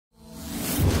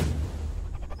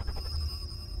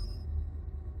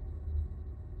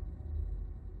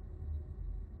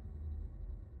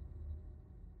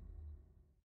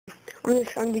I'm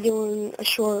just going to be doing a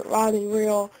short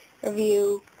Rod&Reel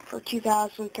review for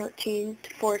 2013 to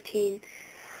 14.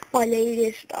 My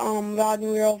latest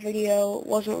Rod&Reel video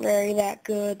wasn't very that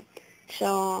good,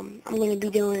 so I'm going to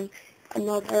be doing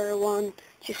another one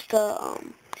just to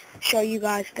show you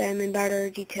guys them in better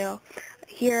detail.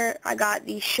 Here I got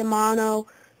the Shimano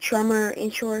Tremor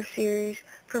Inshore series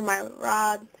for my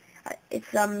rod.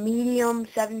 It's a medium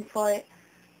 7-foot.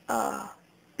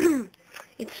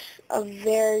 It's a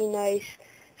very nice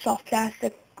soft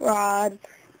plastic rod.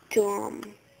 It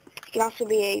can also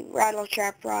be a rattle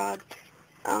trap rod.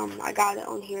 I got it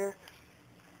on here.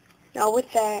 Now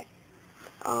with that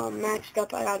matched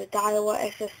up, I got a Daiwa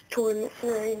SS Tournament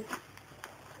series.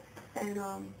 And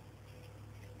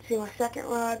see my second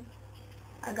rod,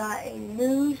 I got a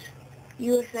News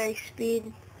USA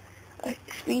Speed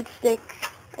Stick,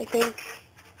 I think.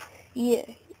 Yeah,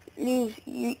 News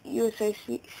USA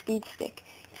Speed Stick.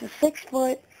 It's a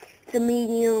 6-foot. It's a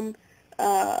medium.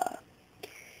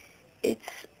 It's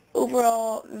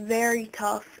overall very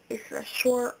tough. It's a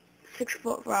short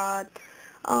 6-foot rod.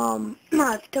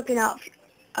 I've taken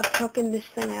this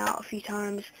thing out a few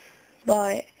times,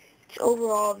 but it's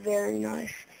overall very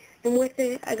nice. And with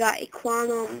it, I got a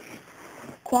Quantum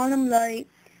Light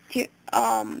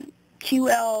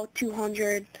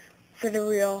QL200 for the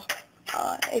reel.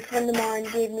 A friend of mine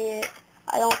gave me it.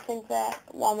 I don't think that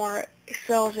Walmart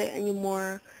sells it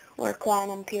anymore, or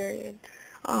Quantum, period.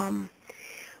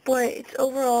 But it's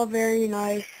overall very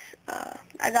nice.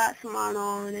 I got some mono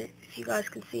on it, if you guys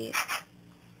can see it.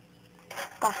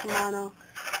 Got some mono.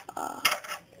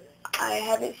 I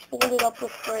haven't spooled it up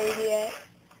with braid yet,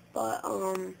 but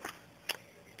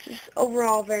it's just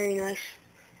overall very nice.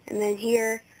 And then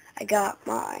here I got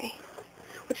my,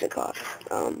 what's it called?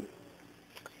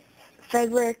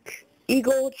 Frederick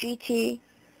Eagle GT.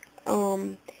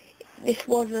 This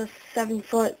was a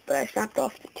 7-foot, but I snapped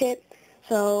off the tip,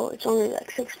 so it's only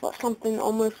like 6 foot something,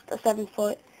 almost a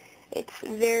 7-foot. It's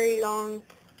very long,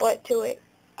 but to it,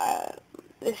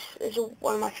 this is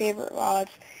one of my favorite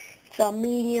rods. It's a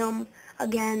medium.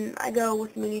 Again, I go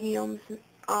with mediums.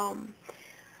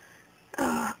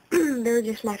 They're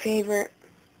just my favorite.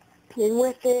 And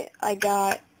with it, I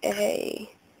got a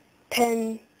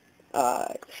 10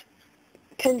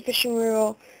 fishing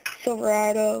reel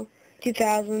Silverado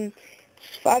 2000.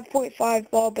 It's 5.5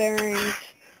 ball bearings.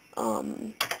 I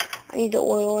need to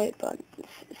oil it, but it's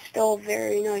still a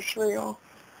very nice reel.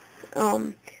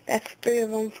 That's 3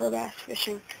 of them for bass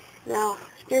fishing. Now,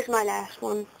 here's my last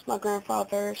one. It's my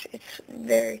grandfather's. It's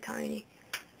very tiny.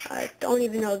 I don't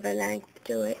even know the length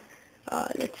to it.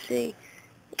 Let's see.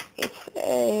 It's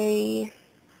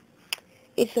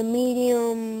a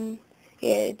medium.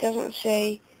 Yeah, it doesn't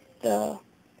say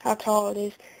how tall it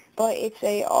is, but it's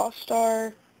a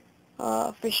All-Star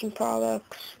Fishing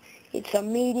Products. It's a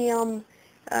medium.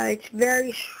 It's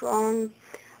very strong.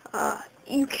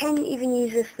 You can even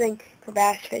use this thing for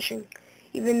bass fishing,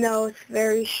 even though it's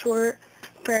very short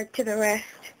compared to the rest.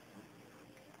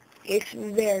 It's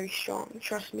very strong.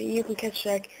 Trust me, you can catch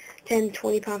like 10,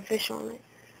 20-pound fish on it.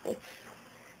 It's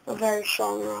a very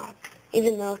strong rod,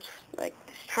 even though it's like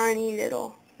this tiny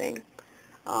little thing.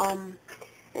 And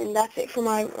that's it for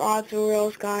my rods and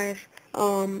reels, guys.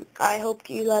 I hope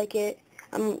you like it.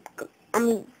 I'm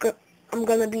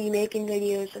gonna be making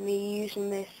videos of me using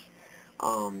this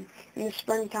in the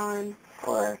springtime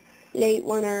or late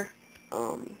winter.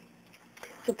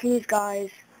 So please,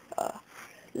 guys,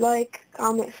 like,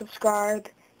 comment, subscribe,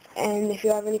 and if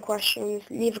you have any questions,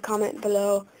 leave a comment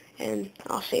below, and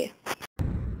I'll see you.